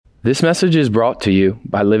This message is brought to you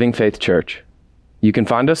by Living Faith Church. You can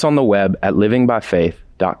find us on the web at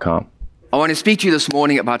livingbyfaith.com. I want to speak to you this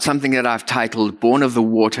morning about something that I've titled Born of the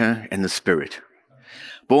Water and the Spirit.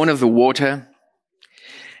 Born of the Water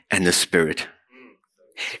and the Spirit.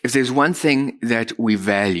 If there's one thing that we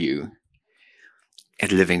value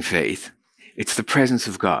at Living Faith, it's the presence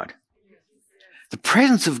of God. The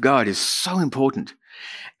presence of God is so important.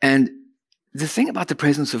 And the thing about the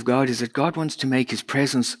presence of God is that God wants to make his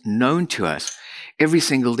presence known to us every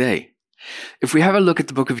single day. If we have a look at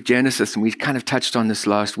the book of Genesis, and we kind of touched on this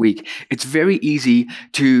last week, it's very easy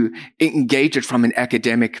to engage it from an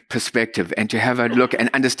academic perspective and to have a look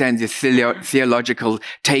and understand the theological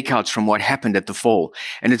takeouts from what happened at the fall.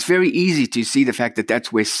 And it's very easy to see the fact that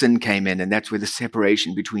that's where sin came in, and that's where the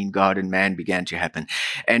separation between God and man began to happen.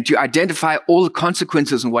 And to identify all the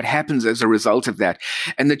consequences and what happens as a result of that.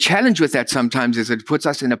 And the challenge with that sometimes is it puts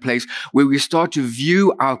us in a place where we start to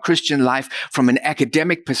view our Christian life from an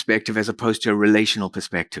academic perspective as opposed to a relational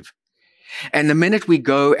perspective. And the minute we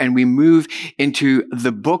go and we move into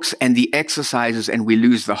the books and the exercises and we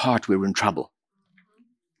lose the heart, we're in trouble.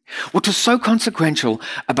 What was so consequential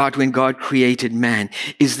about when God created man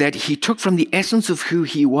is that he took from the essence of who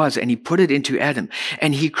he was and he put it into Adam.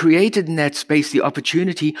 And he created in that space the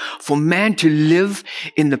opportunity for man to live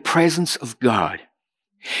in the presence of God.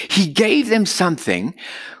 He gave them something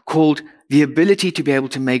called the ability to be able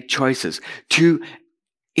to make choices, to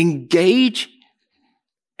engage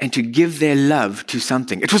and to give their love to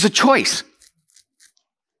something. It was a choice.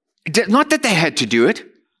 Not that they had to do it.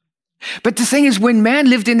 But the thing is, when man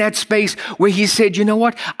lived in that space where he said, you know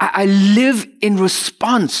what, I live in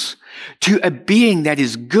response to a being that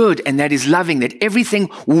is good and that is loving, that everything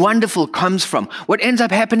wonderful comes from. What ends up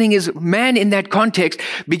happening is man in that context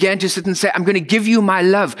began to sit and say, I'm going to give you my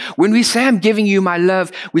love. When we say I'm giving you my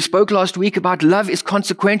love, we spoke last week about love is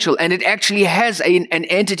consequential, and it actually has an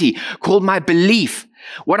entity called my belief.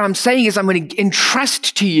 What I'm saying is I'm going to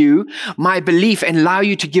entrust to you my belief and allow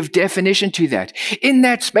you to give definition to that. In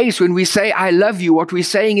that space, when we say, I love you, what we're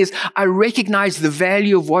saying is, I recognize the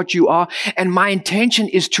value of what you are, and my intention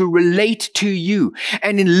is to relate to you.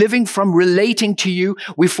 And in living from relating to you,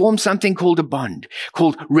 we form something called a bond,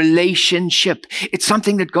 called relationship. It's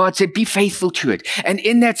something that God said, be faithful to it. And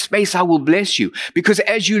in that space, I will bless you. Because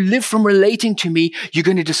as you live from relating to me, you're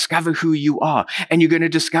going to discover who you are, and you're going to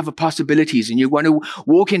discover possibilities, and you're going to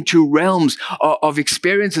walk into realms of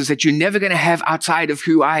experiences that you're never going to have outside of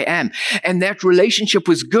who I am. And that relationship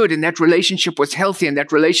was good, and that relationship was healthy, and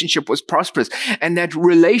that relationship was prosperous, and that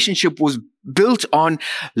relationship was built on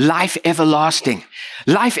life everlasting.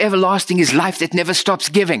 Life everlasting is life that never stops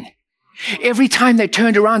giving. Every time they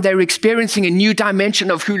turned around, they were experiencing a new dimension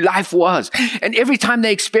of who life was. And every time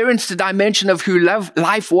they experienced the dimension of who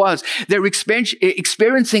life was, they were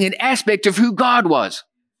experiencing an aspect of who God was.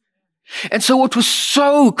 And so what was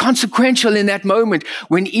so consequential in that moment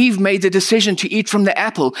when Eve made the decision to eat from the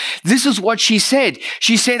apple, this is what she said.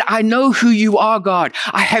 She said, I know who you are, God.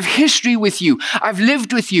 I have history with you. I've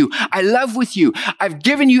lived with you. I love with you. I've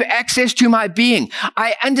given you access to my being.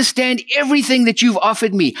 I understand everything that you've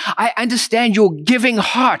offered me. I understand your giving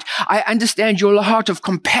heart. I understand your heart of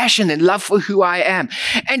compassion and love for who I am.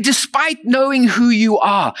 And despite knowing who you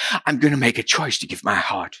are, I'm going to make a choice to give my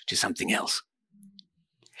heart to something else.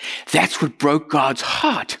 That's what broke God's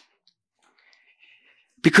heart,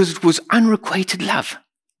 because it was unrequited love.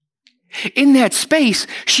 In that space,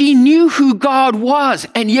 she knew who God was,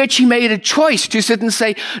 and yet she made a choice to sit and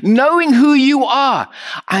say, knowing who you are,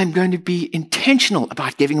 I'm going to be intentional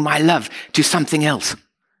about giving my love to something else.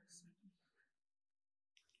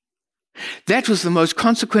 That was the most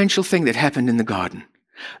consequential thing that happened in the garden.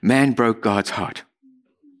 Man broke God's heart.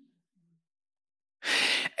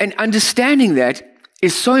 And understanding that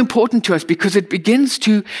is so important to us because it begins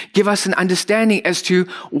to give us an understanding as to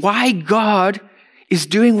why God is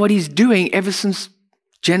doing what he's doing ever since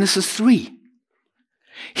Genesis 3.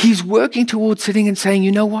 He's working towards sitting and saying,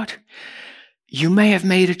 you know what? You may have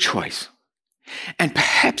made a choice. And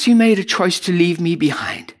perhaps you made a choice to leave me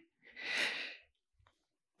behind.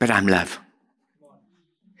 But I'm love.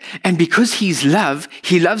 And because he's love,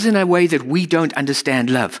 he loves in a way that we don't understand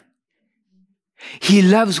love. He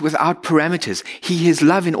loves without parameters. He is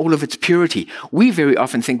love in all of its purity. We very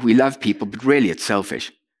often think we love people, but really it's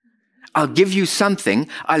selfish. I'll give you something,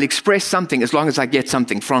 I'll express something as long as I get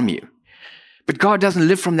something from you. But God doesn't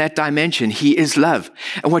live from that dimension. He is love.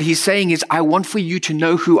 And what he's saying is, I want for you to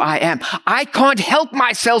know who I am. I can't help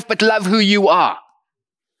myself but love who you are.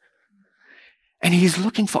 And he's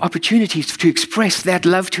looking for opportunities to express that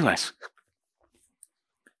love to us.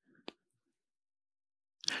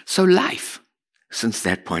 So life since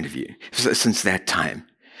that point of view, since that time,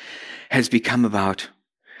 has become about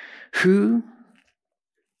who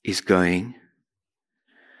is going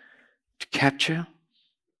to capture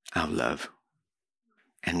our love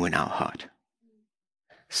and win our heart.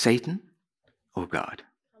 Satan or God?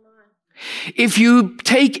 If you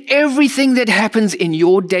take everything that happens in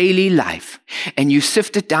your daily life and you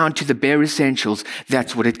sift it down to the bare essentials,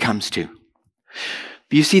 that's what it comes to.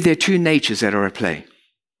 You see, there are two natures that are at play.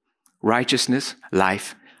 Righteousness,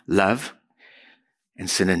 life, love, and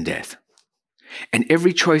sin and death. And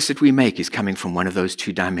every choice that we make is coming from one of those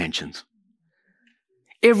two dimensions.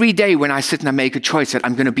 Every day when I sit and I make a choice that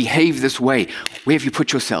I'm going to behave this way, where have you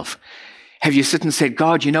put yourself? Have you sit and said,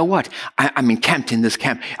 God, you know what? I'm encamped in this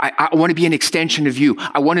camp. I want to be an extension of you.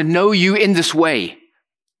 I want to know you in this way.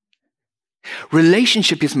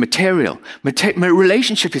 Relationship is material.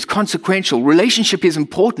 Relationship is consequential. Relationship is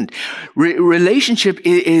important. Relationship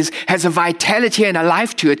has a vitality and a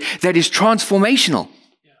life to it that is transformational.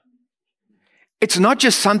 It's not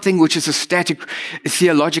just something which is a static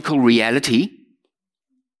theological reality.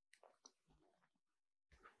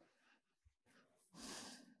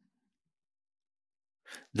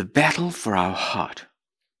 The battle for our heart.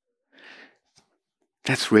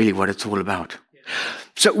 That's really what it's all about.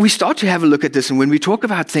 So we start to have a look at this, and when we talk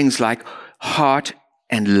about things like heart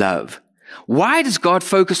and love, why does God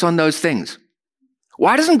focus on those things?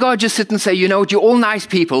 Why doesn't God just sit and say, you know what, you're all nice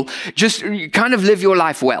people, just kind of live your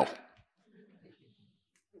life well?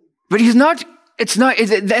 But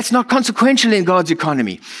that's not consequential in God's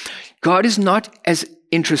economy. God is not as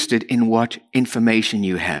interested in what information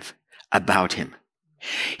you have about him.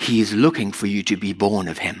 He is looking for you to be born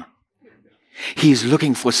of him. He is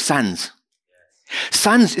looking for sons.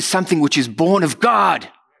 Sons is something which is born of God.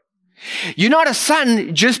 You're not a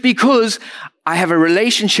son just because I have a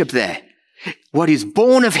relationship there. What is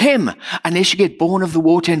born of him, unless you get born of the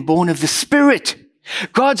water and born of the Spirit.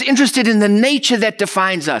 God's interested in the nature that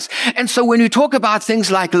defines us. And so when you talk about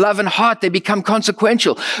things like love and heart, they become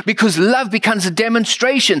consequential because love becomes a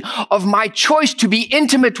demonstration of my choice to be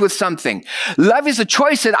intimate with something. Love is a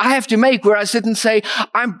choice that I have to make where I sit and say,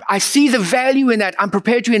 I see the value in that. I'm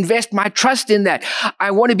prepared to invest my trust in that.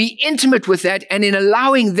 I want to be intimate with that. And in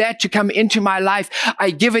allowing that to come into my life,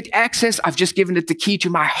 I give it access. I've just given it the key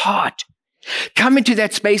to my heart. Come into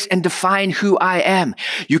that space and define who I am.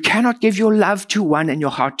 You cannot give your love to one and your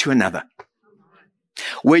heart to another.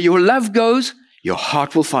 Where your love goes, your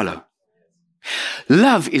heart will follow.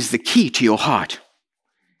 Love is the key to your heart.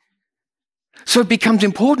 So it becomes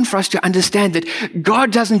important for us to understand that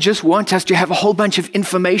God doesn't just want us to have a whole bunch of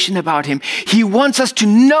information about him. He wants us to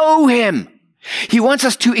know him. He wants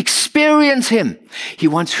us to experience him. He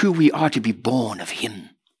wants who we are to be born of him.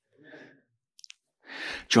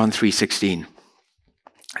 John 3:16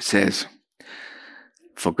 says,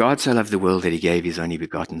 "For God so loved the world that he gave his only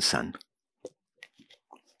begotten Son.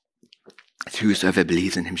 Whosoever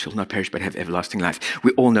believes in him shall not perish but have everlasting life."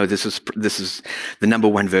 We all know this is the number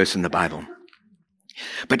one verse in the Bible.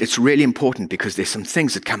 But it's really important because there's some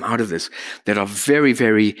things that come out of this that are very,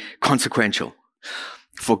 very consequential.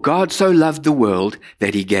 For God so loved the world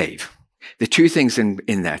that he gave. There are two things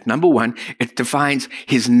in that. Number one, it defines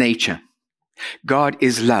his nature. God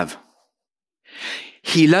is love.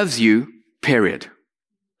 He loves you, period.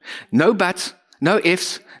 No buts, no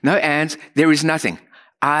ifs, no ands. There is nothing.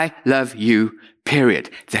 I love you,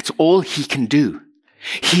 period. That's all he can do.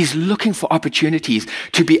 He's looking for opportunities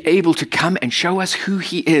to be able to come and show us who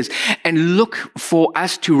he is and look for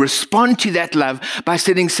us to respond to that love by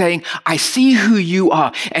saying, I see who you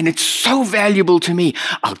are and it's so valuable to me.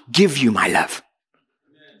 I'll give you my love.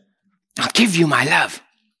 I'll give you my love.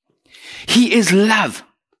 He is love.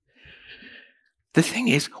 The thing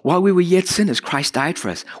is, while we were yet sinners, Christ died for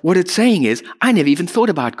us. What it's saying is, I never even thought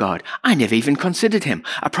about God. I never even considered him.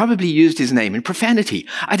 I probably used his name in profanity.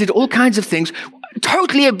 I did all kinds of things,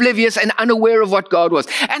 totally oblivious and unaware of what God was.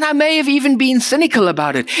 And I may have even been cynical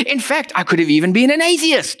about it. In fact, I could have even been an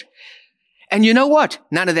atheist. And you know what?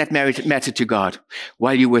 None of that mattered to God.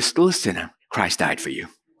 While you were still a sinner, Christ died for you.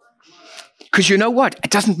 Because you know what?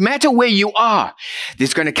 It doesn't matter where you are.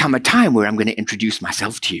 There's going to come a time where I'm going to introduce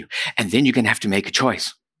myself to you. And then you're going to have to make a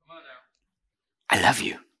choice. I love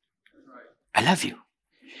you. I love you.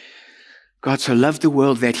 God so loved the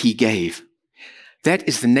world that he gave. That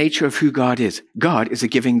is the nature of who God is. God is a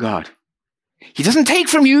giving God. He doesn't take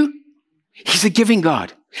from you. He's a giving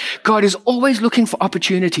God. God is always looking for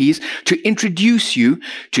opportunities to introduce you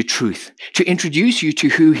to truth, to introduce you to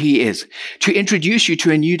who he is, to introduce you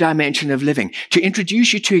to a new dimension of living, to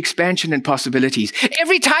introduce you to expansion and possibilities.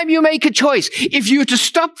 Every time you make a choice, if you were to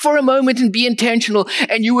stop for a moment and be intentional,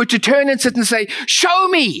 and you were to turn and sit and say, show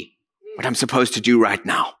me what I'm supposed to do right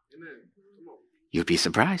now, you'd be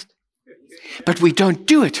surprised. But we don't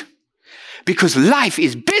do it because life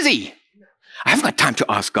is busy. I haven't got time to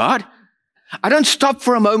ask God. I don't stop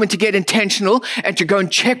for a moment to get intentional and to go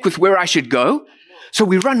and check with where I should go. So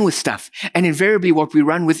we run with stuff. And invariably what we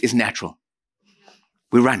run with is natural.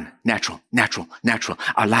 We run natural.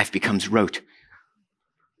 Our life becomes rote.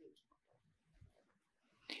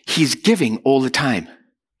 He's giving all the time.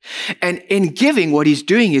 And in giving, what he's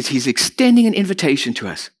doing is he's extending an invitation to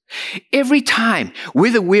us. Every time,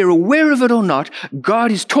 whether we're aware of it or not,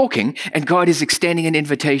 God is talking and God is extending an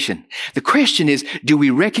invitation. The question is, do we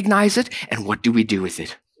recognize it and what do we do with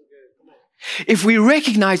it? If we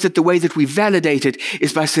recognize it, the way that we validate it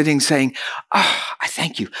is by sitting saying, I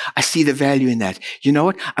thank you. I see the value in that. You know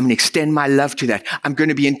what? I'm going to extend my love to that. I'm going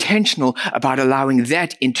to be intentional about allowing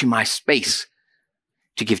that into my space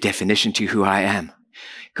to give definition to who I am.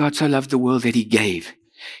 God so loved the world that he gave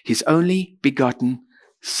his only begotten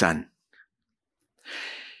Son.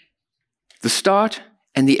 The start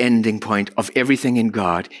and the ending point of everything in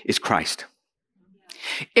God is Christ.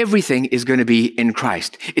 Everything is going to be in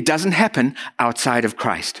Christ. It doesn't happen outside of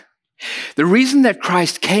Christ. The reason that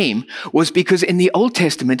Christ came was because in the Old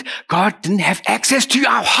Testament, God didn't have access to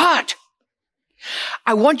our heart.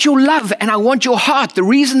 I want your love and I want your heart. The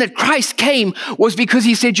reason that Christ came was because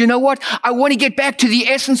he said, you know what? I want to get back to the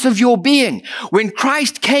essence of your being. When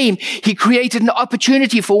Christ came, he created an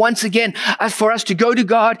opportunity for once again, for us to go to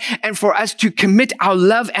God and for us to commit our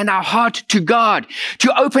love and our heart to God,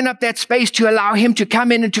 to open up that space, to allow him to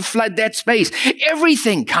come in and to flood that space.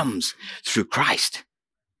 Everything comes through Christ.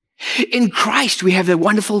 In Christ, we have a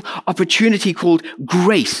wonderful opportunity called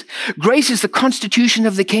grace. Grace is the constitution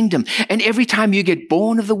of the kingdom. And every time you get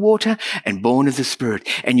born of the water and born of the Spirit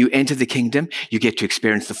and you enter the kingdom, you get to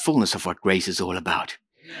experience the fullness of what grace is all about.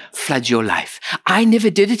 Floods your life. I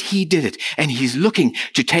never did it. He did it. And he's looking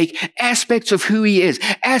to take aspects of who he is,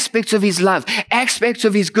 aspects of his love, aspects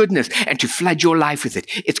of his goodness, and to flood your life with it.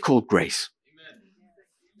 It's called grace.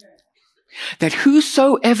 That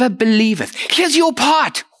whosoever believeth, here's your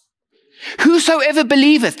part. Whosoever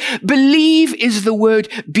believeth. Believe is the word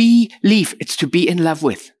belief. It's to be in love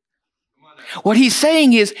with. What he's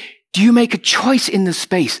saying is, do you make a choice in this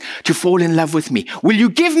space to fall in love with me? Will you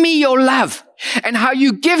give me your love? And how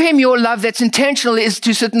you give him your love that's intentional is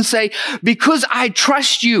to sit and say, because I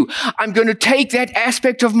trust you, I'm going to take that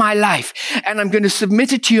aspect of my life and I'm going to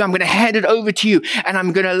submit it to you. I'm going to hand it over to you and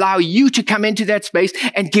I'm going to allow you to come into that space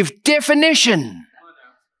and give definition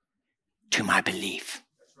to my belief.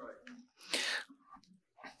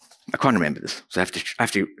 I can't remember this, so I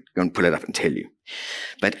have to go and pull it up and tell you.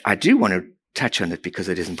 But I do want to touch on it because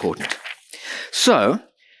it is important. So,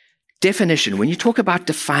 definition, when you talk about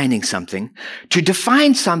defining something, to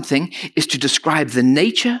define something is to describe the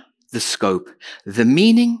nature, the scope, the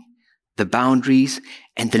meaning, the boundaries,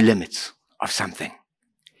 and the limits of something.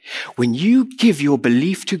 When you give your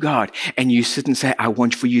belief to God and you sit and say, I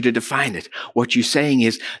want for you to define it, what you're saying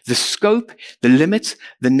is the scope, the limits,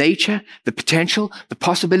 the nature, the potential, the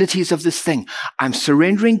possibilities of this thing. I'm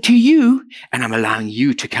surrendering to you and I'm allowing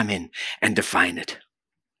you to come in and define it.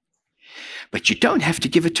 But you don't have to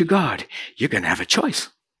give it to God. You're going to have a choice.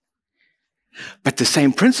 But the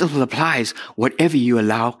same principle applies whatever you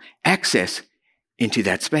allow access into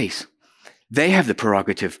that space. They have the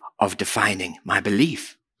prerogative of defining my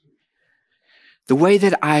belief. The way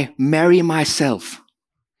that I marry myself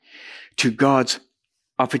to God's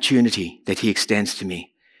opportunity that he extends to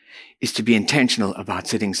me is to be intentional about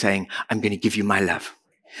sitting saying, I'm going to give you my love.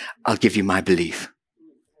 I'll give you my belief.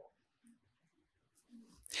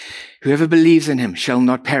 Whoever believes in him shall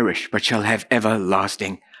not perish, but shall have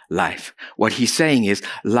everlasting life. What he's saying is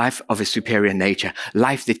life of a superior nature,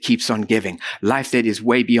 life that keeps on giving, life that is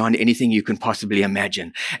way beyond anything you can possibly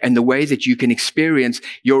imagine. And the way that you can experience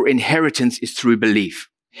your inheritance is through belief.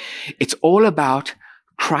 It's all about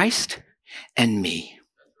Christ and me.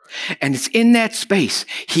 And it's in that space,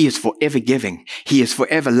 he is forever giving. He is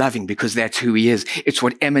forever loving because that's who he is. It's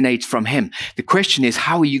what emanates from him. The question is,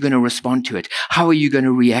 how are you going to respond to it? How are you going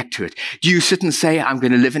to react to it? Do you sit and say, I'm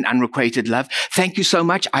going to live in unrequited love? Thank you so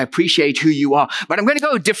much. I appreciate who you are, but I'm going to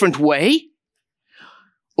go a different way.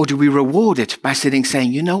 Or do we reward it by sitting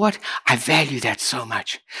saying, you know what? I value that so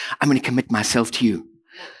much. I'm going to commit myself to you.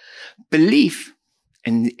 Belief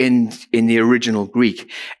in the original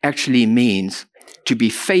Greek actually means to be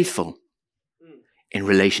faithful in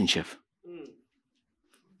relationship.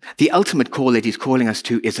 The ultimate call that he's calling us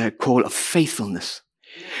to is a call of faithfulness.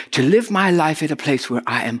 To live my life at a place where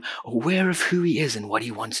I am aware of who he is and what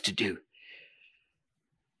he wants to do.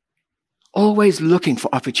 Always looking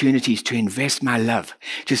for opportunities to invest my love.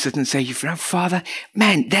 To sit and say, Father,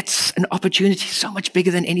 man, that's an opportunity so much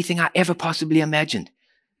bigger than anything I ever possibly imagined.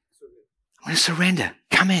 I'm going to surrender.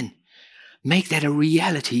 Come in. Make that a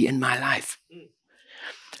reality in my life.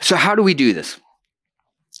 So how do we do this?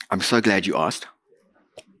 I'm so glad you asked.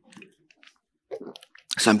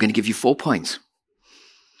 So I'm going to give you 4 points.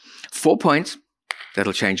 4 points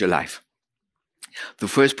that'll change your life. The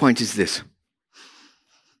first point is this.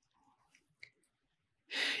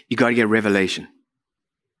 You got to get revelation.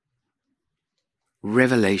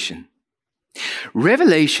 Revelation.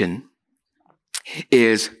 Revelation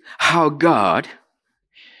is how God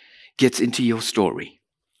gets into your story.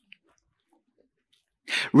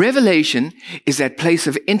 Revelation is that place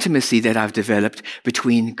of intimacy that I've developed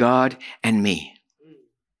between God and me.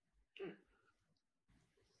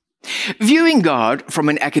 Viewing God from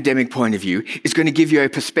an academic point of view is going to give you a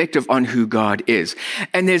perspective on who God is.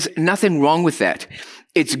 And there's nothing wrong with that.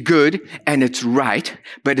 It's good and it's right,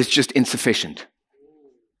 but it's just insufficient.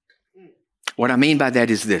 What I mean by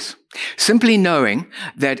that is this. Simply knowing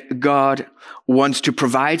that God wants to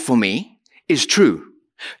provide for me is true.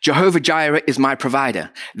 Jehovah Jireh is my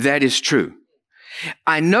provider. That is true.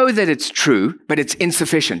 I know that it's true, but it's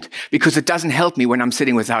insufficient because it doesn't help me when I'm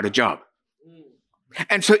sitting without a job.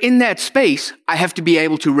 And so in that space, I have to be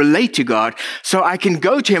able to relate to God so I can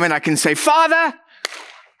go to him and I can say, Father,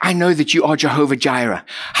 I know that you are Jehovah Jireh.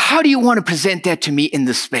 How do you want to present that to me in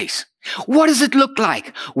this space? What does it look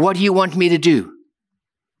like? What do you want me to do?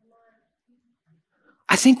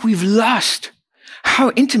 I think we've lost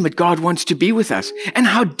how intimate God wants to be with us and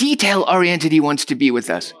how detail-oriented he wants to be with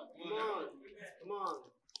us.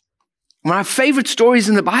 One of my favorite stories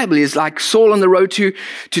in the Bible is like Saul on the road to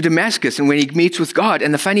Damascus and when he meets with God.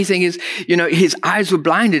 And the funny thing is, his eyes were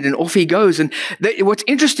blinded and off he goes. And what's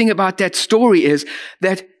interesting about that story is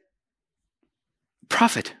that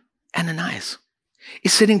prophet Ananias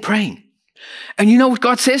is sitting praying. And you know what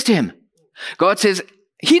God says to him? God says,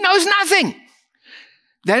 he knows nothing.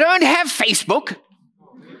 They don't have Facebook.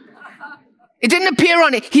 It didn't appear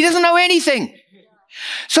on it. He doesn't know anything.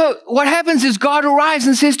 So what happens is God arrives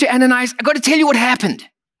and says to Ananias, I've got to tell you what happened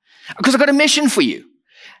because I've got a mission for you.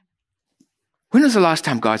 When was the last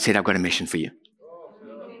time God said, I've got a mission for you?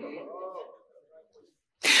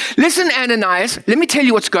 Listen, Ananias, let me tell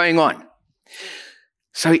you what's going on.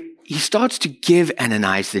 So he starts to give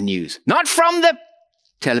Ananias the news, not from the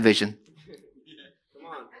television,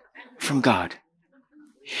 from God.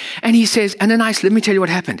 And he says, Ananias, let me tell you what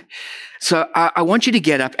happened. So I want you to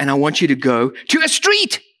get up and I want you to go to a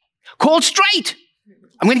street called Straight.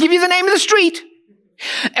 I'm going to give you the name of the street.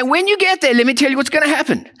 And when you get there, let me tell you what's going to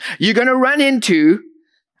happen. You're going to run into,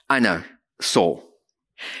 Saul.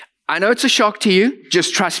 I know it's a shock to you.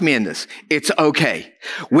 Just trust me in this. It's okay.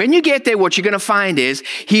 When you get there, what you're going to find is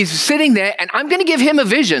he's sitting there and I'm going to give him a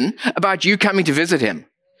vision about you coming to visit him.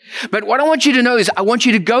 But what I want you to know is I want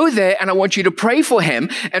you to go there and I want you to pray for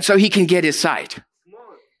him and so he can get his sight.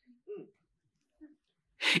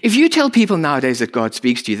 If you tell people nowadays that God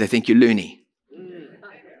speaks to you, they think you're loony.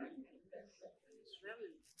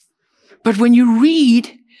 But when you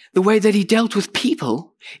read the way that he dealt with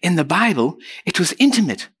people in the Bible, it was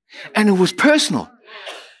intimate and it was personal.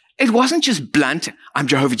 It wasn't just blunt, I'm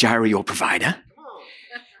Jehovah Jireh, your provider.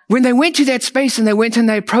 When they went to that space and they went and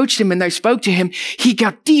they approached him and they spoke to him, he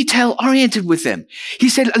got detail-oriented with them. He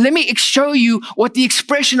said, let me show you what the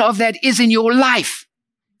expression of that is in your life.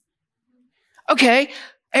 Okay,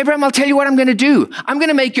 Abraham, I'll tell you what I'm going to do. I'm going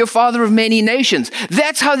to make you a father of many nations.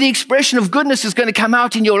 That's how the expression of goodness is going to come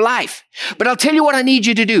out in your life. But I'll tell you what I need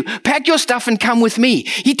you to do. Pack your stuff and come with me.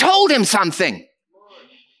 He told him something.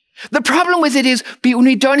 The problem with it is when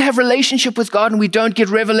we don't have relationship with God and we don't get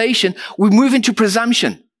revelation, we move into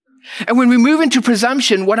presumption. And when we move into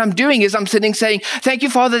presumption, what I'm doing is I'm sitting saying, thank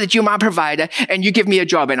you, Father, that you're my provider and you give me a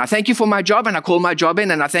job. And I thank you for my job and I call my job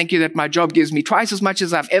in and I thank you that my job gives me twice as much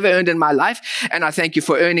as I've ever earned in my life. And I thank you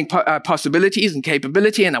for earning possibilities and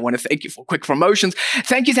capability. And I want to thank you for quick promotions.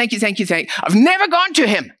 Thank you. I've never gone to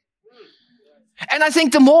him. And I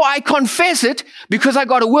think the more I confess it, because I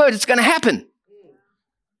got a word, it's going to happen.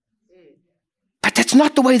 But that's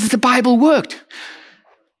not the way that the Bible worked.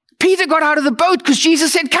 Peter got out of the boat because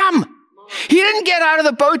Jesus said, come. He didn't get out of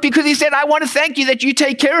the boat because he said, I want to thank you that you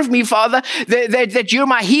take care of me, Father, that you're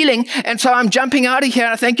my healing. And so I'm jumping out of here.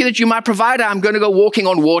 And I thank you that you're my provider. I'm going to go walking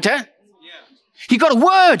on water. Yeah. He got a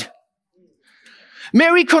word.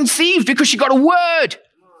 Mary conceived because she got a word.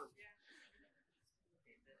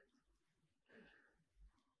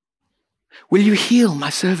 Will you heal my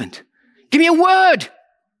servant? Give me a word.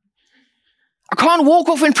 I can't walk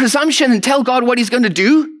off in presumption and tell God what he's going to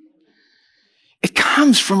do. It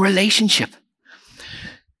comes from relationship.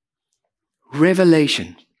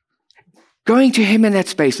 Revelation. Going to him in that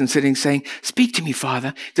space and sitting saying, speak to me,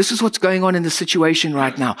 Father. This is what's going on in the situation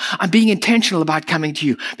right now. I'm being intentional about coming to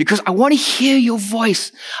you because I want to hear your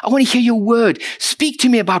voice. I want to hear your word. Speak to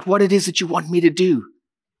me about what it is that you want me to do.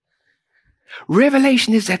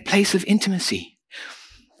 Revelation is that place of intimacy.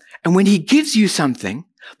 And when he gives you something,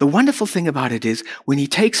 the wonderful thing about it is when he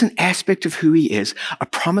takes an aspect of who he is, a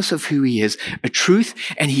promise of who he is, a truth,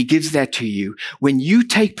 and he gives that to you, when you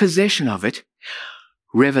take possession of it,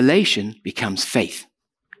 revelation becomes faith.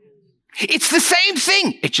 It's the same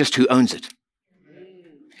thing. It's just who owns it.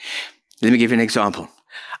 Let me give you an example.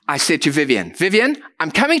 I said to Vivian,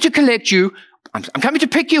 I'm coming to collect you. I'm coming to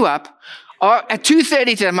pick you up at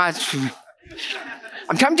 2:30 today.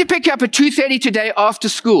 I'm coming to pick you up at 2:30 today after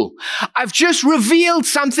school. I've just revealed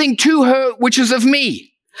something to her, which is of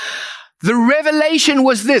me. The revelation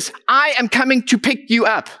was this. I am coming to pick you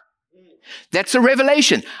up. That's a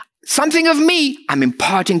revelation. Something of me, I'm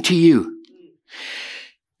imparting to you.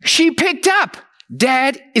 She picked up.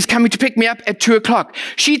 Dad is coming to pick me up at 2:00.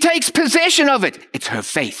 She takes possession of it. It's her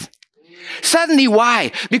faith. Suddenly,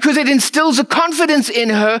 why? Because it instills a confidence in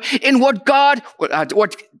her, in what God,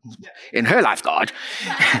 in her life, God,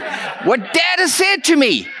 what Dad has said to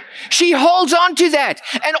me. She holds on to that.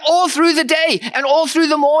 And all through the day and all through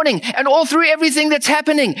the morning and all through everything that's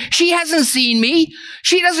happening, she hasn't seen me.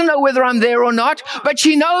 She doesn't know whether I'm there or not, but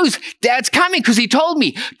she knows Dad's coming because he told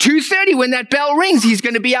me 2:30 when that bell rings, he's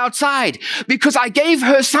going to be outside because I gave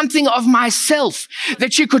her something of myself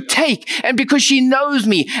that she could take. And because she knows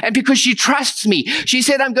me and because she trusts me, she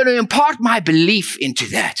said, I'm going to impart my belief into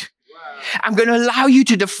that. I'm going to allow you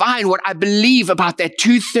to define what I believe about that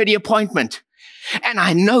 2:30 appointment. And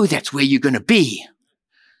I know that's where you're going to be.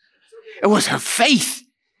 It was her faith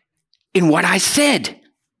in what I said.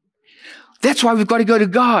 That's why we've got to go to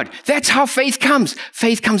God. That's how faith comes.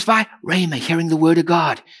 Faith comes by Rhema, hearing the word of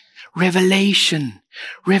God. Revelation.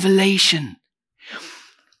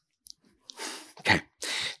 Okay.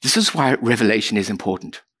 This is why revelation is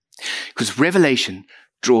important. Because revelation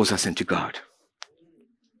draws us into God.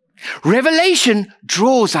 Revelation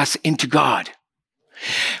draws us into God.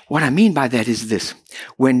 What I mean by that is this.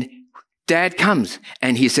 When Dad comes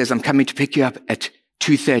and he says, I'm coming to pick you up at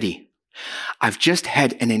 2:30, I've just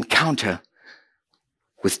had an encounter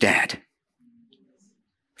with Dad.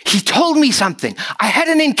 He told me something. I had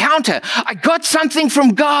an encounter. I got something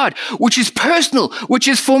from God, which is personal, which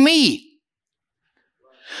is for me.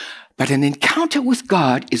 But an encounter with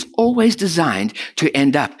God is always designed to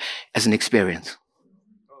end up as an experience.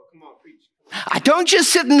 I don't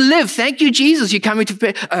just sit and live. Thank you, Jesus. You're coming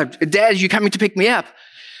to Dad, you're coming to pick me up.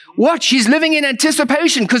 What? She's living in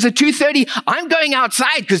anticipation because at 2:30, I'm going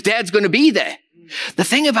outside because Dad's going to be there. The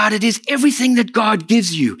thing about it is everything that God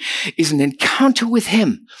gives you is an encounter with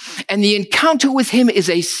him. And the encounter with him is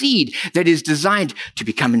a seed that is designed to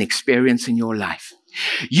become an experience in your life.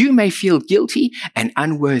 You may feel guilty and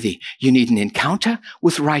unworthy. You need an encounter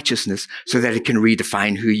with righteousness so that it can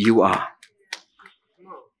redefine who you are.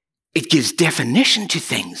 It gives definition to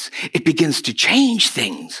things. It begins to change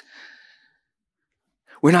things.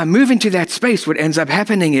 When I move into that space, what ends up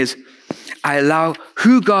happening is I allow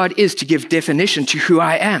who God is to give definition to who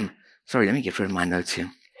I am. Sorry, let me get rid of my notes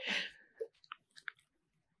here.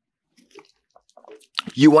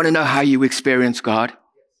 You want to know how you experience God?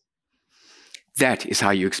 That is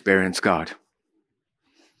how you experience God.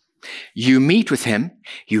 You meet with him,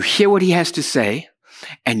 you hear what he has to say,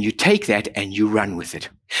 and you take that and you run with it.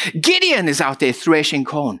 Gideon is out there threshing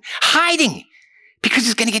corn, hiding because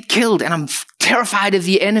he's going to get killed, and I'm terrified of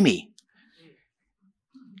the enemy.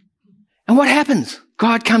 And what happens?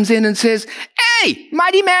 God comes in and says, hey,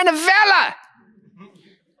 mighty man of valor.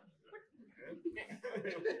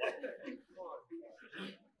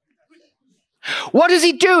 What is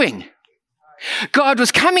he doing? God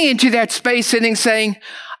was coming into that space and saying,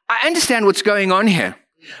 I understand what's going on here.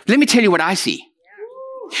 Let me tell you what I see.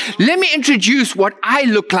 Let me introduce what I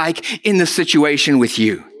look like in this situation with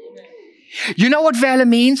you. You know what valor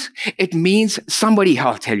means? It means somebody,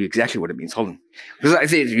 I'll tell you exactly what it means. Hold on.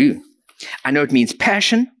 I know it means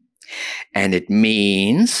passion, and it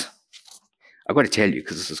means, I've got to tell you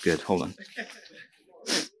because this is good. Hold on.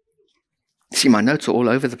 See, my notes are all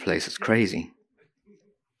over the place. It's crazy.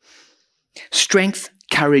 Strength,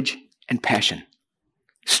 courage, and passion.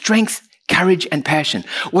 Strength, courage, and passion.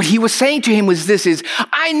 What he was saying to him was this is,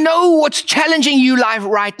 I know what's challenging you life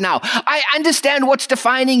right now. I understand what's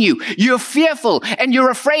defining you. You're fearful and you're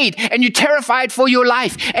afraid and you're terrified for your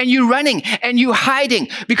life and you're running and you're hiding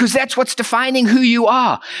because that's what's defining who you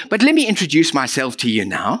are. But let me introduce myself to you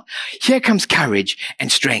now. Here comes courage and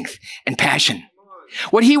strength and passion.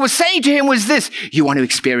 What he was saying to him was this, you want to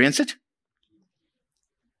experience it?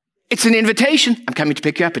 It's an invitation. I'm coming to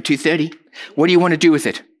pick you up at 2:30. What do you want to do with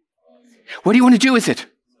it? What do you want to do with it?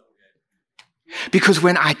 Because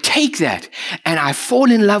when I take that and I fall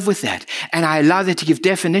in love with that and I allow that to give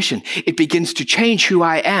definition, it begins to change who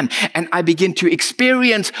I am and I begin to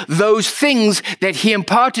experience those things that he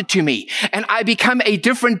imparted to me and I become a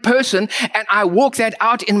different person and I walk that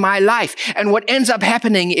out in my life. And what ends up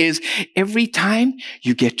happening is every time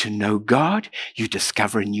you get to know God, you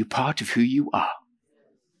discover a new part of who you are.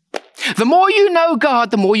 The more you know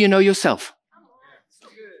God, the more you know yourself.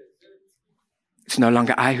 It's no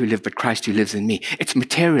longer I who live, but Christ who lives in me. It's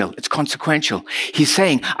material. It's consequential. He's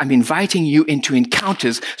saying, I'm inviting you into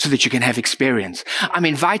encounters so that you can have experience. I'm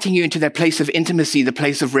inviting you into that place of intimacy, the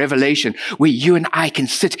place of revelation, where you and I can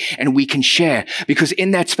sit and we can share. Because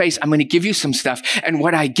in that space, I'm going to give you some stuff. And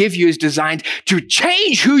what I give you is designed to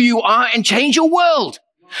change who you are and change your world.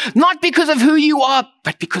 Not because of who you are,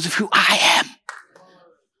 but because of who I am.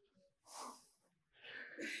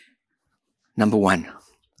 Number one.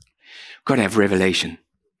 Got to have revelation.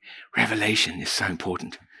 Revelation is so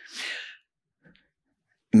important.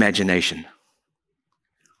 Imagination.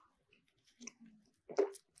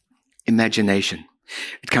 Imagination.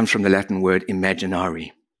 It comes from the Latin word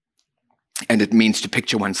imaginari, and it means to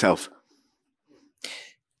picture oneself.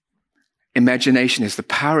 Imagination is the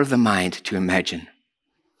power of the mind to imagine.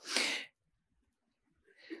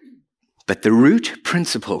 But the root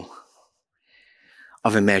principle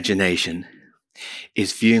of imagination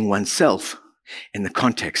is viewing oneself in the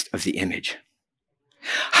context of the image.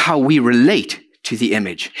 How we relate to the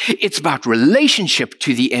image. It's about relationship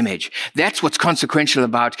to the image. That's what's consequential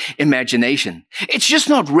about imagination. It's just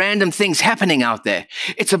not random things happening out there.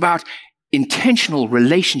 It's about intentional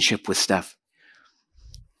relationship with stuff.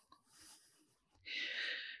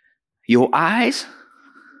 Your eyes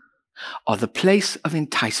are the place of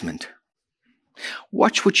enticement.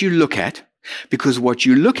 Watch what you look at, because what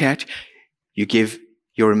you look at, you give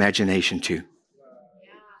your imagination to.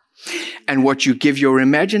 And what you give your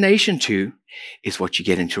imagination to is what you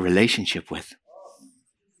get into relationship with.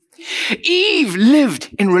 Eve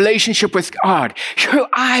lived in relationship with God. Her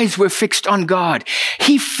eyes were fixed on God.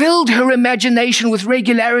 He filled her imagination with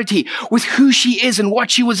regularity, with who she is and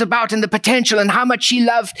what she was about and the potential and how much he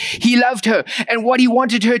loved her and what he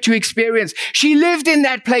wanted her to experience. She lived in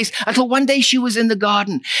that place until one day she was in the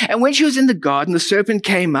garden. And when she was in the garden, the serpent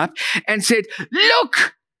came up and said,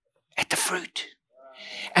 look at the fruit.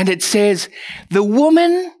 And it says, the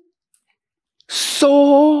woman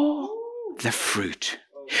saw the fruit.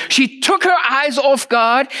 She took her eyes off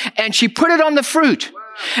God and she put it on the fruit.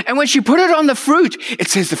 And when she put it on the fruit, it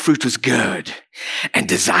says the fruit was good and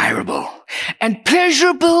desirable and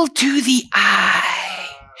pleasurable to the eye.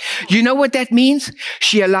 You know what that means?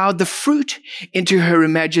 She allowed the fruit into her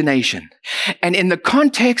imagination. And in the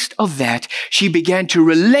context of that, she began to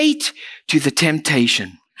relate to the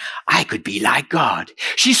temptation. I could be like God.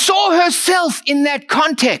 She saw herself in that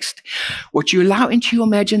context. What you allow into your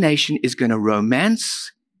imagination is going to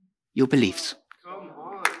romance your beliefs.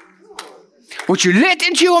 What you let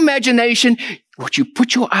into your imagination, what you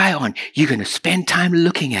put your eye on, you're going to spend time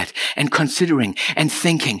looking at and considering and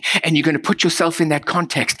thinking, and you're going to put yourself in that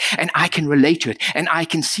context, and I can relate to it, and I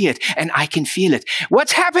can see it, and I can feel it.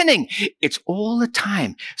 What's happening? It's all the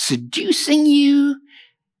time seducing you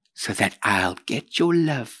so that I'll get your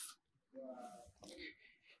love.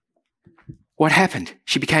 What happened?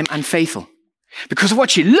 She became unfaithful because of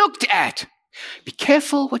what she looked at. Be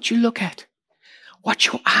careful what you look at. Watch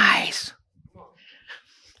your eyes.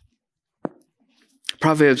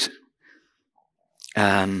 Proverbs. No,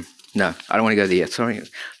 I don't want to go there yet. Sorry.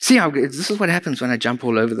 See how this is what happens when I jump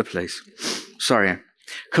all over the place. Sorry.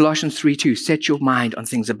 Colossians 3:2. Set your mind on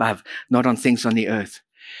things above, not on things on the earth.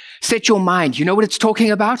 Set your mind. You know what it's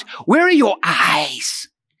talking about? Where are your eyes?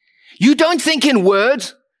 You don't think in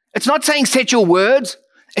words. It's not saying set your words.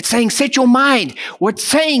 It's saying set your mind. What's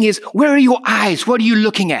saying is, where are your eyes? What are you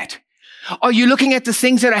looking at? Are you looking at the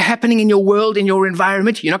things that are happening in your world, in your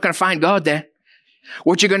environment? You're not going to find God there.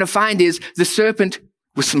 What you're going to find is the serpent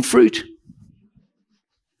with some fruit.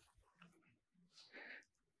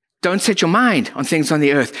 Don't set your mind on things on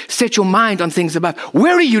the earth. Set your mind on things above.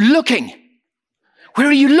 Where are you looking? Where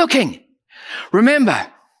are you looking? Remember,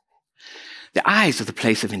 the eyes are the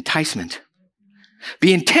place of enticement.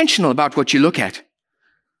 Be intentional about what you look at.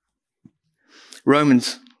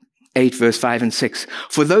 Romans 8, verse 5 and 6.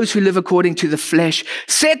 For those who live according to the flesh,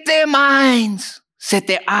 set their minds, set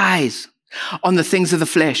their eyes on the things of the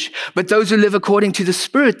flesh. But those who live according to the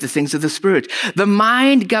Spirit, the things of the Spirit. The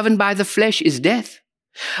mind governed by the flesh is death,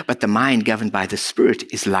 but the mind governed by the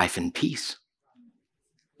Spirit is life and peace.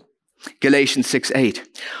 Galatians 6:8.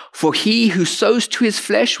 For he who sows to his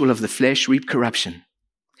flesh will of the flesh reap corruption,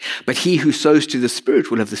 but he who sows to the Spirit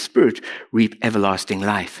will of the Spirit reap everlasting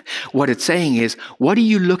life. What it's saying is, what are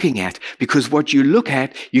you looking at? Because what you look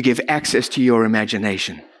at, you give access to your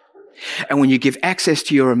imagination. And when you give access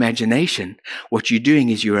to your imagination, what you're doing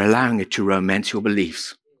is you're allowing it to romance your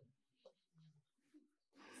beliefs.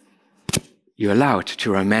 You allow it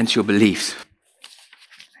to romance your beliefs.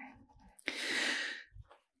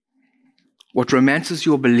 What romances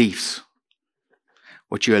your beliefs,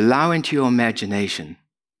 what you allow into your imagination,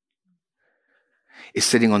 is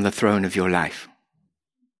sitting on the throne of your life.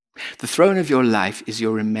 The throne of your life is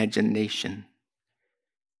your imagination.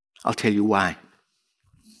 I'll tell you why.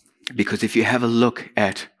 Because if you have a look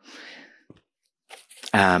at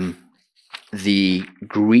the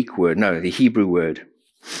Hebrew word,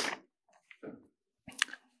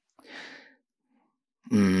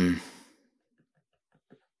 the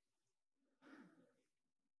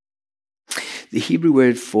Hebrew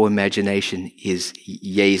word for imagination is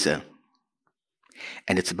yezer,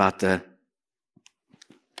 and it's about the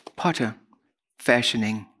potter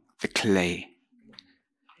fashioning the clay.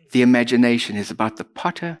 The imagination is about the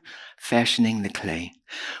potter fashioning the clay.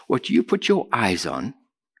 What you put your eyes on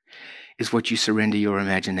is what you surrender your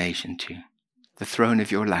imagination to, the throne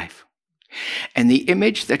of your life. And the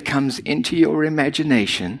image that comes into your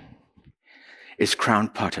imagination is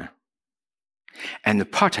crowned potter. And the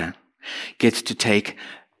potter gets to take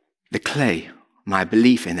the clay, my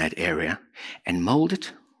belief in that area, and mold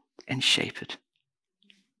it and shape it.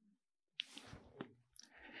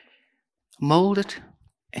 Mold it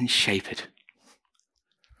and shape it.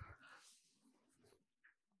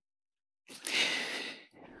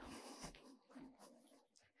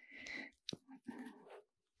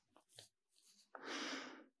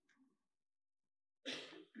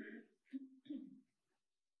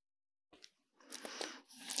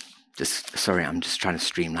 I'm just trying to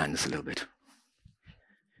streamline this a little bit.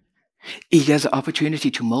 He has the opportunity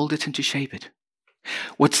to mold it and to shape it.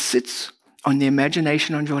 What sits on the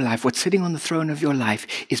imagination on your life, what's sitting on the throne of your life,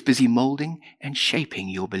 is busy molding and shaping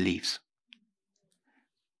your beliefs.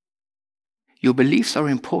 Your beliefs are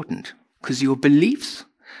important because your beliefs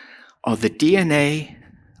are the DNA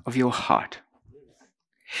of your heart.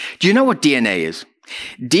 Do you know what DNA is?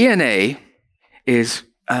 DNA is,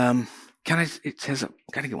 gotta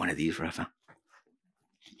get one of these, Rafa.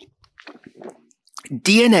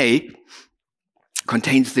 DNA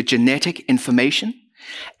contains the genetic information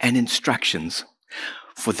and instructions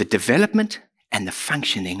for the development and the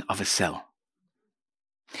functioning of a cell.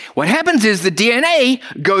 What happens is the DNA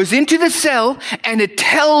goes into the cell and it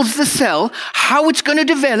tells the cell how it's going to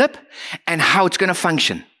develop and how it's going to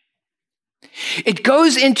function. It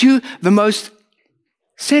goes into the most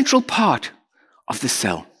central part of the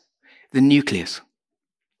cell, the nucleus.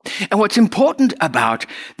 And what's important about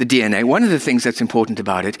the DNA, one of the things that's important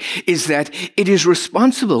about it, is that it is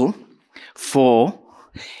responsible for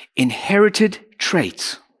inherited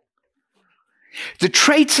traits. The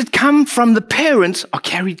traits that come from the parents are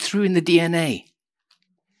carried through in the DNA.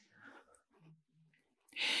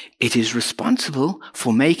 It is responsible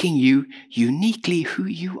for making you uniquely who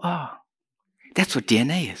you are. That's what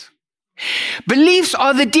DNA is. Beliefs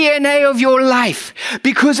are the DNA of your life,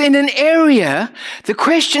 because in an area, the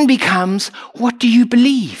question becomes, what do you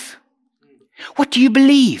believe? What do you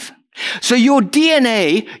believe? So your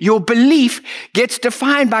DNA, your belief, gets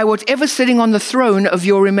defined by whatever's sitting on the throne of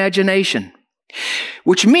your imagination,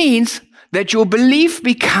 which means that your belief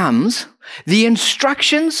becomes the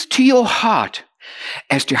instructions to your heart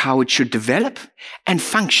as to how it should develop and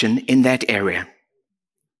function in that area.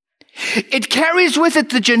 It carries with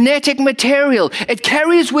it the genetic material. It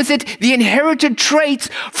carries with it the inherited traits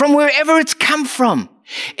from wherever it's come from.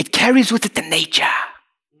 It carries with it the nature.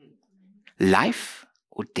 Life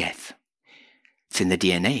or death. It's in the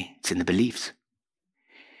DNA. It's in the beliefs.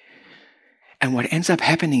 And what ends up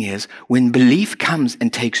happening is when belief comes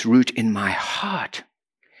and takes root in my heart,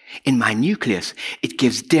 in my nucleus, it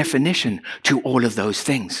gives definition to all of those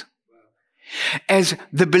things. As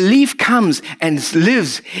the belief comes and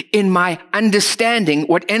lives in my understanding,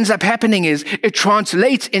 what ends up happening is it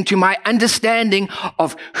translates into my understanding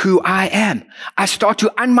of who I am. I start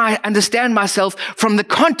to understand myself from the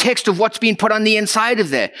context of what's been put on the inside of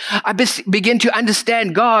there. I begin to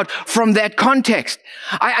understand God from that context.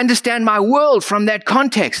 I understand my world from that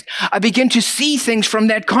context. I begin to see things from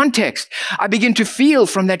that context. I begin to feel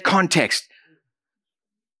from that context.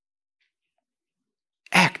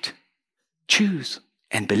 Act. Choose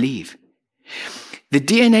and believe. The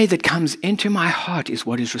DNA that comes into my heart is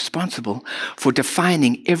what is responsible for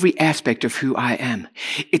defining every aspect of who I am.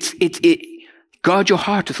 Guard your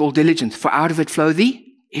heart with all diligence, for out of it flow the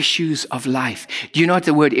issues of life. Do you know what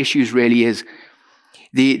the word issues really is?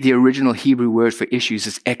 The original Hebrew word for issues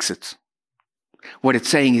is exits. What it's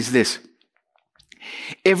saying is this: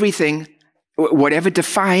 everything, whatever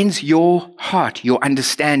defines your heart, your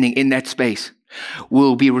understanding in that space,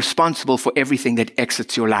 will be responsible for everything that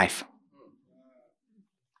exits your life.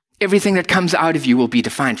 Everything that comes out of you will be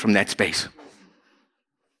defined from that space.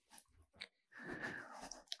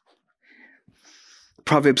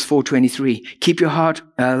 Proverbs 4:23. Keep your heart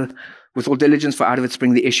with all diligence, for out of it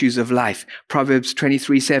spring the issues of life. Proverbs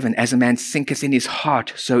 23:7. As a man thinketh in his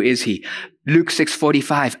heart, so is he. Luke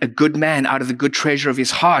 6:45. A good man out of the good treasure of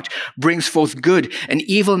his heart brings forth good. An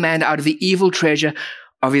evil man out of the evil treasure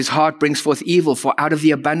of his heart brings forth evil, for out of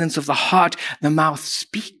the abundance of the heart, the mouth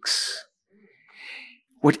speaks.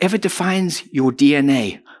 Whatever defines your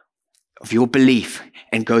DNA of your belief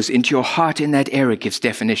and goes into your heart in that area gives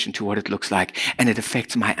definition to what it looks like, and it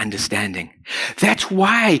affects my understanding. That's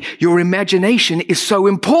why your imagination is so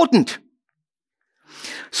important.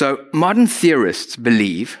 So modern theorists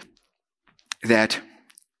believe that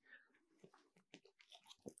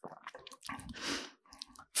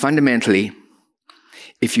fundamentally,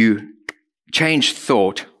 if you change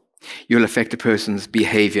thought, you'll affect a person's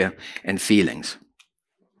behavior and feelings.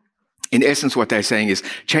 In essence, what they're saying is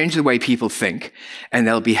change the way people think, and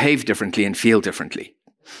they'll behave differently and feel differently.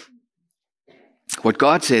 What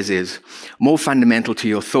God says is more fundamental to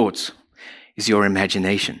your thoughts is your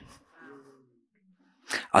imagination.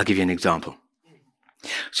 I'll give you an example.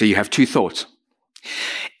 So you have two thoughts.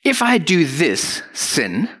 If I do this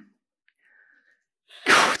sin,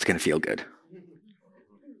 it's going to feel good.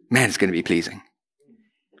 Man, it's going to be pleasing.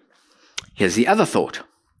 Here's the other thought.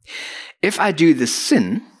 If I do this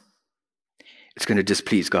sin, it's going to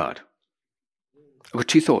displease God. I've got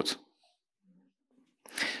two thoughts.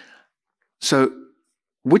 So,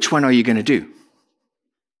 which one are you going to do?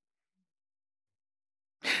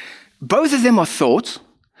 Both of them are thoughts.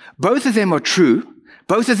 Both of them are true.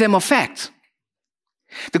 Both of them are facts.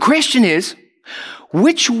 The question is,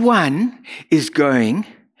 which one is going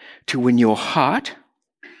to win your heart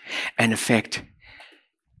and affect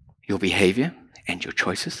your behavior and your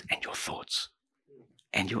choices and your thoughts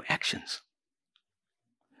and your actions?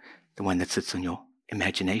 The one that sits on your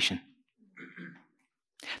imagination.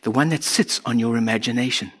 The one that sits on your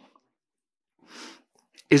imagination.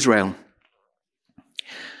 Israel.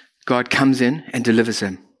 God comes in and delivers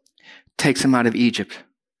him. Takes them out of Egypt.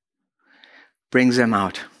 Brings them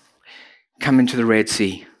out. Come into the Red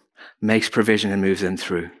Sea. Makes provision and moves them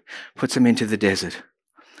through. Puts them into the desert.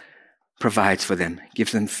 Provides for them,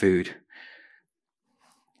 gives them food,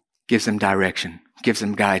 gives them direction, gives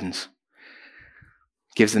them guidance,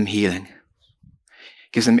 gives them healing,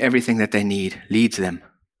 gives them everything that they need, leads them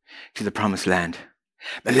to the promised land.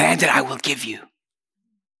 The land that I will give you.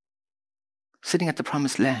 Sitting at the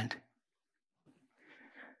promised land.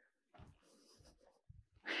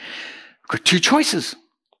 We've got two choices.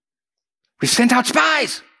 We've sent out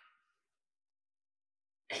spies.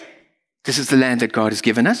 This is the land that God has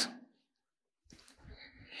given us.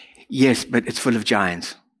 Yes, but it's full of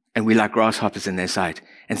giants, and we like grasshoppers in their sight,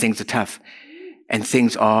 and things are tough, and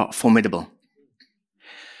things are formidable.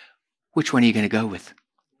 Which one are you going to go with?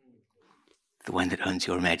 The one that owns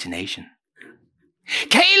your imagination.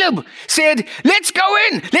 Caleb said, let's go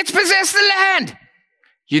in, let's possess the land.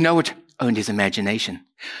 You know what owned his imagination?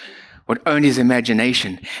 What owned his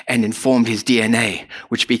imagination and informed his DNA,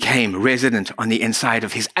 which became resident on the inside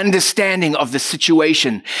of his understanding of the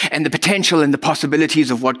situation and the potential and the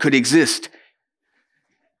possibilities of what could exist.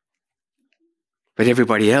 But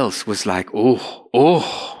everybody else was like,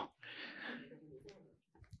 oh.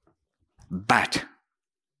 But,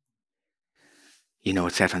 you know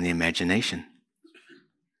what sat on the imagination?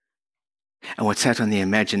 And what sat on the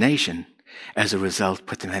imagination, as a result,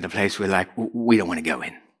 put them at a place where like, we don't want to go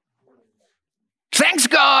in. Thanks,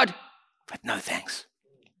 God, but no thanks.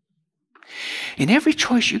 In every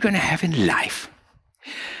choice you're going to have in life,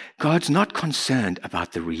 God's not concerned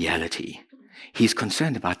about the reality He's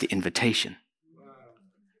concerned about the invitation.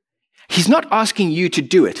 He's not asking you to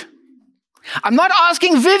do it. I'm not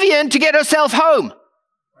asking Vivian to get herself home.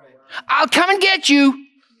 I'll come and get you.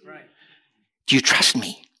 Do you trust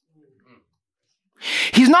me?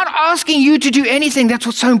 He's not asking you to do anything. That's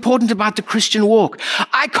what's so important about the Christian walk.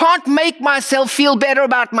 I can't make myself feel better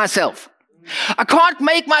about myself. I can't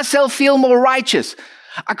make myself feel more righteous.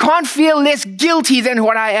 I can't feel less guilty than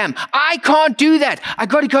what I am. I can't do that. I've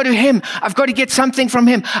got to go to him. I've got to get something from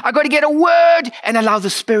him. I've got to get a word and allow the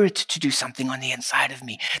Spirit to do something on the inside of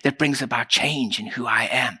me that brings about change in who I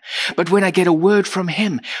am. But when I get a word from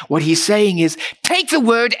him, what he's saying is, take the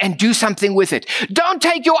word and do something with it. Don't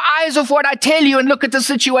take your eyes off what I tell you and look at the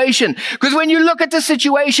situation. Because when you look at the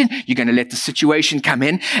situation, you're going to let the situation come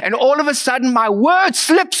in. And all of a sudden, my word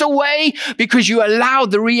slips away because you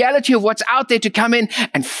allowed the reality of what's out there to come in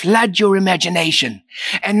and flood your imagination.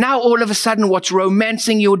 And now all of a sudden, what's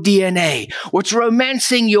romancing your DNA, what's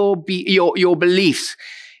romancing your beliefs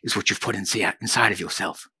is what you've put inside of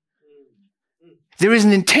yourself. There is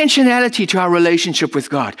an intentionality to our relationship with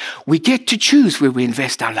God. We get to choose where we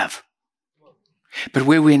invest our love. But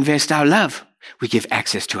where we invest our love, we give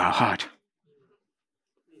access to our heart.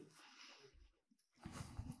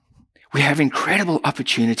 We have incredible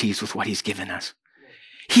opportunities with what he's given us.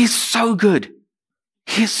 He is so good.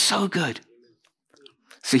 He is so good.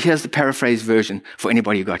 So here's the paraphrased version for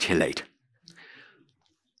anybody who got here late.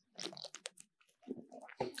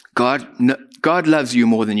 God loves you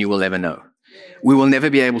more than you will ever know. We will never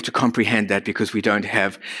be able to comprehend that because we don't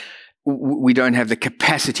have the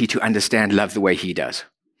capacity to understand love the way he does.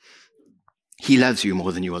 He loves you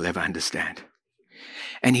more than you will ever understand.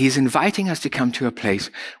 And he's inviting us to come to a place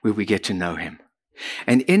where we get to know him.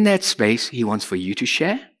 And in that space, he wants for you to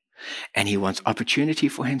share. And he wants opportunity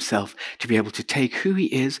for himself to be able to take who he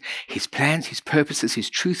is, his plans, his purposes, his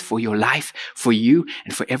truth for your life, for you,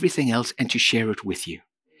 and for everything else, and to share it with you.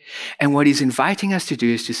 And what he's inviting us to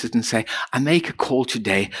do is to sit and say, I make a call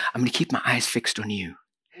today. I'm going to keep my eyes fixed on you.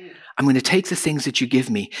 I'm going to take the things that you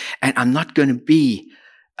give me, and I'm not going to be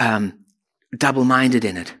double-minded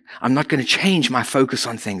in it. I'm not going to change my focus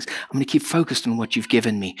on things. I'm going to keep focused on what you've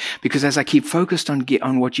given me. Because as I keep focused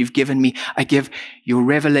on what you've given me, I give your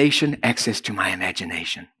revelation access to my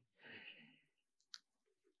imagination.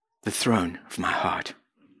 The throne of my heart.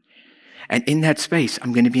 And in that space,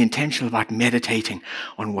 I'm going to be intentional about meditating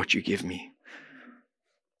on what you give me.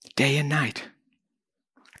 Day and night.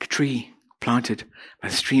 Like a tree planted by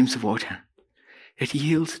the streams of water. It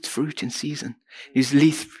yields its fruit in season. His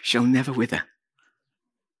leaf shall never wither.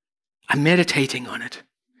 I'm meditating on it.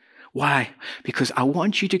 Why? Because I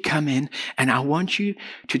want you to come in and I want you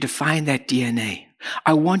to define that DNA.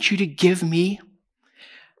 I want you to give me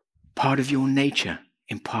part of your nature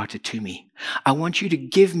imparted to me. I want you to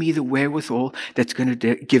give me the wherewithal that's going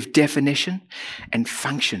to give definition and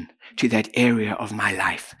function to that area of my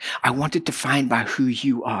life. I want it defined by who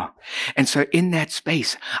you are. And so in that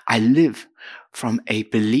space, I live from a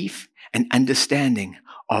belief and understanding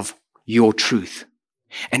of your truth.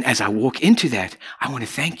 And as I walk into that, I want to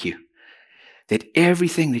thank you that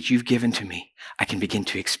everything that you've given to me, I can begin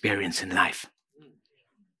to experience in life.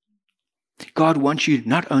 God wants you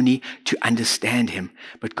not only to understand him,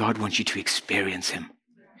 but God wants you to experience him.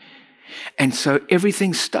 And so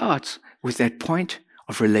everything starts with that point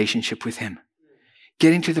of relationship with him.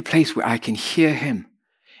 Getting to the place where I can hear him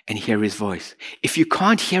and hear his voice. If you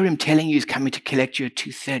can't hear him telling you he's coming to collect you at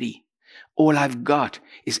 2:30, all I've got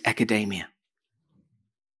is academia.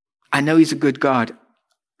 I know he's a good God.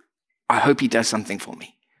 I hope he does something for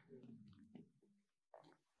me.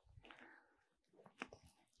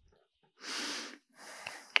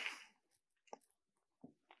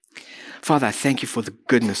 Father, I thank you for the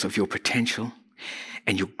goodness of your potential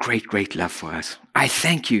and your great, great love for us. I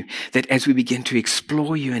thank you that as we begin to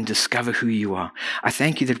explore you and discover who you are, I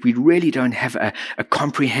thank you that we really don't have a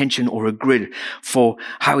comprehension or a grid for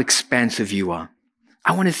how expansive you are.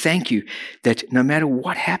 I want to thank you that no matter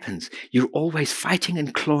what happens, you're always fighting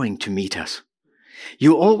and clawing to meet us.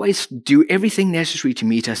 You always do everything necessary to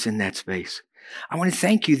meet us in that space. I want to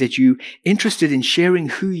thank you that you're interested in sharing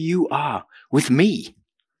who you are with me.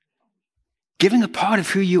 Giving a part of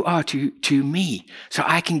who you are to me so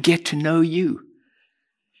I can get to know you.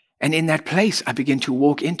 And in that place, I begin to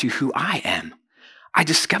walk into who I am. I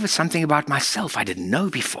discovered something about myself I didn't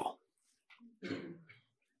know before.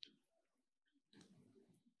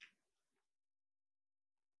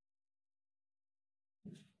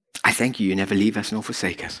 I thank you never leave us nor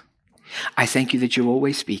forsake us. I thank you that you're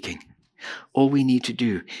always speaking. All we need to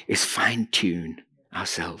do is fine-tune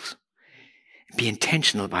ourselves. Be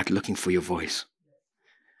intentional about looking for your voice.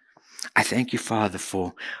 I thank you, Father,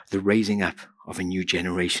 for the raising up of a new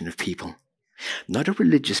generation of people. Not a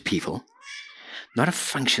religious people, not a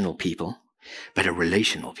functional people, but a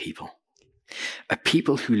relational people. A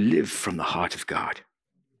people who live from the heart of God.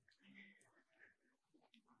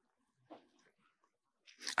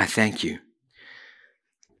 I thank you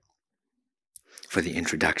for the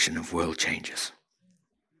introduction of world changers.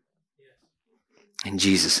 In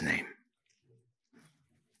Jesus' name,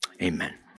 amen.